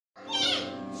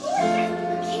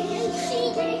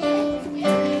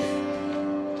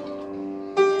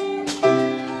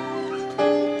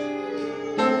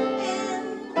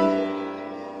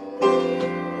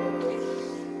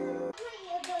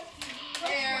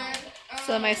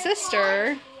So my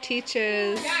sister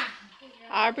teaches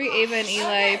Aubrey, Ava, and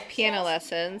Eli piano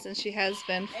lessons, and she has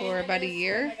been for about a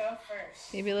year,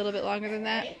 maybe a little bit longer than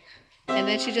that. And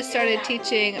then she just started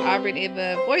teaching Aubrey and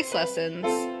Ava voice lessons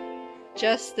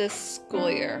just this school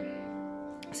year.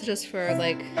 So just for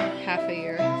like half a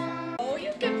year. Oh,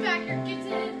 you get back your kids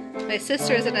in. My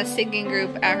sister is in a singing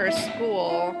group at her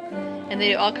school, and they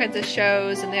do all kinds of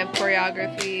shows, and they have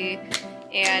choreography.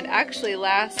 And actually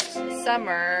last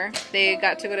summer, they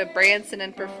got to go to Branson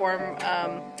and perform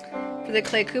for the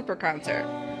Clay Cooper concert.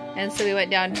 And so we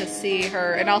went down to see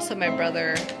her, and also my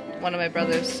brother, one of my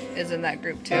brothers is in that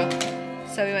group too.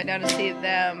 So we went down to see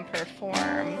them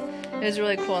perform. It was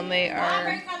really cool, and they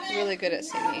are really good at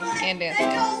singing and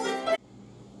dancing.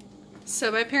 So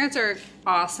my parents are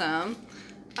awesome.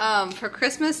 For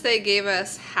Christmas, they gave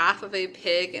us half of a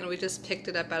pig, and we just picked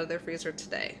it up out of their freezer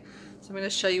today. So I'm going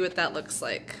to show you what that looks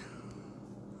like.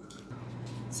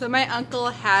 So my uncle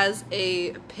has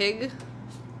a pig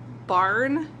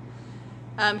barn.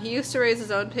 He used to raise his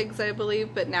own pigs, I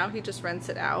believe, but now he just rents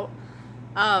it out.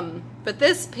 But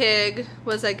this pig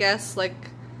was, I guess, like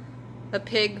a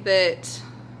pig that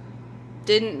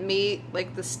didn't meet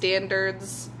like the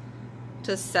standards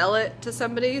to sell it to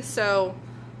somebody. So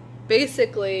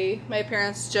basically my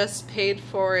parents just paid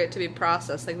for it to be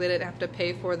processed. Like they didn't have to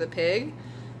pay for the pig,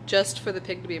 just for the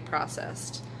pig to be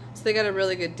processed. So they got a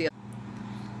really good deal.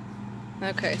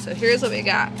 Okay, so here's what we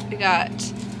got. We got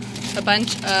a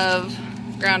bunch of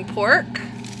ground pork.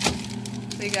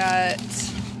 We got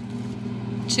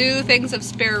 2 things of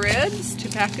spare ribs, 2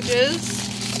 packages.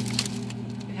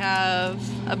 We have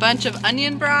a bunch of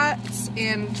onion brats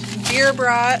and beer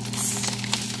brats.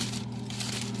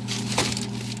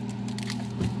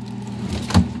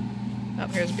 Oh,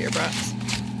 here's beer brats.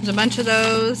 There's a bunch of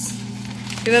those.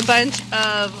 We have a bunch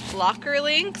of locker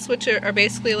links, which are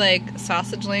basically like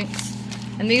sausage links.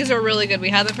 And these are really good. We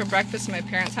had them for breakfast in my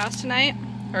parents' house tonight.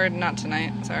 Or not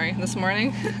tonight, sorry, this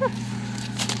morning.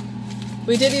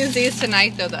 We did use these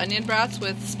tonight though, the onion brats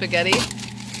with spaghetti.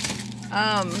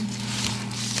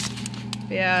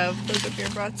 We have those are beer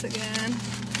brats again.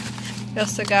 We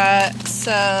also got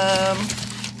some,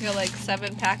 like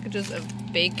 7 packages of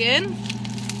bacon.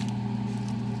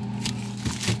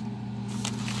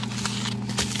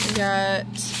 We got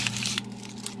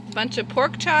a bunch of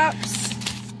pork chops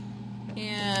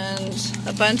and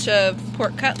a bunch of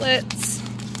pork cutlets.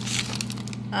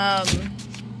 And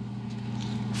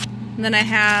then I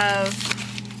have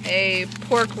a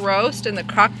pork roast in the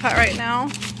crock pot right now.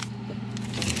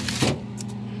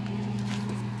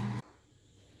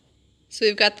 So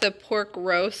we've got the pork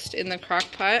roast in the crock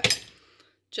pot,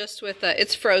 just with,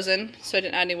 it's frozen, so I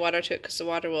didn't add any water to it because the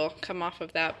water will come off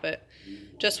of that, but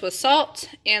just with salt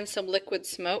and some liquid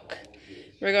smoke.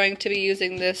 We're going to be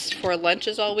using this for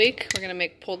lunches all week. We're going to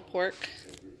make pulled pork.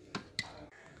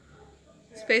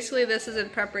 So basically this is in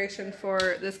preparation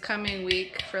for this coming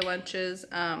week for lunches.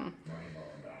 We're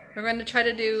going to try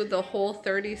to do the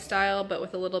Whole30 style, but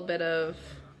with a little bit of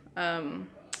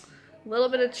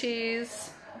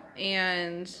cheese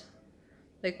and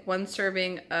like 1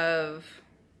 serving of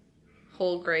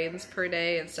whole grains per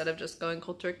day instead of just going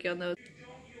cold turkey on those.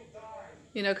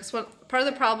 You know, because part of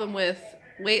the problem with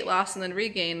weight loss and then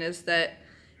regain is that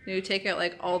you take out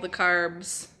like all the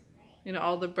carbs, you know,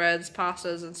 all the breads,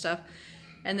 pastas and stuff,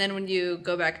 and then when you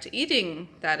go back to eating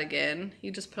that again,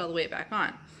 you just put all the weight back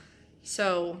on.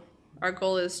 So our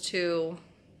goal is to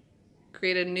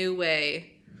create a new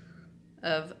way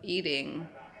of eating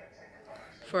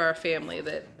for our family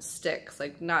that sticks,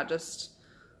 like not just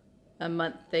a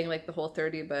month thing like the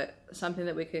Whole30, but something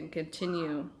that we can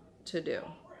continue to do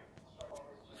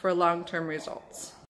for long-term results.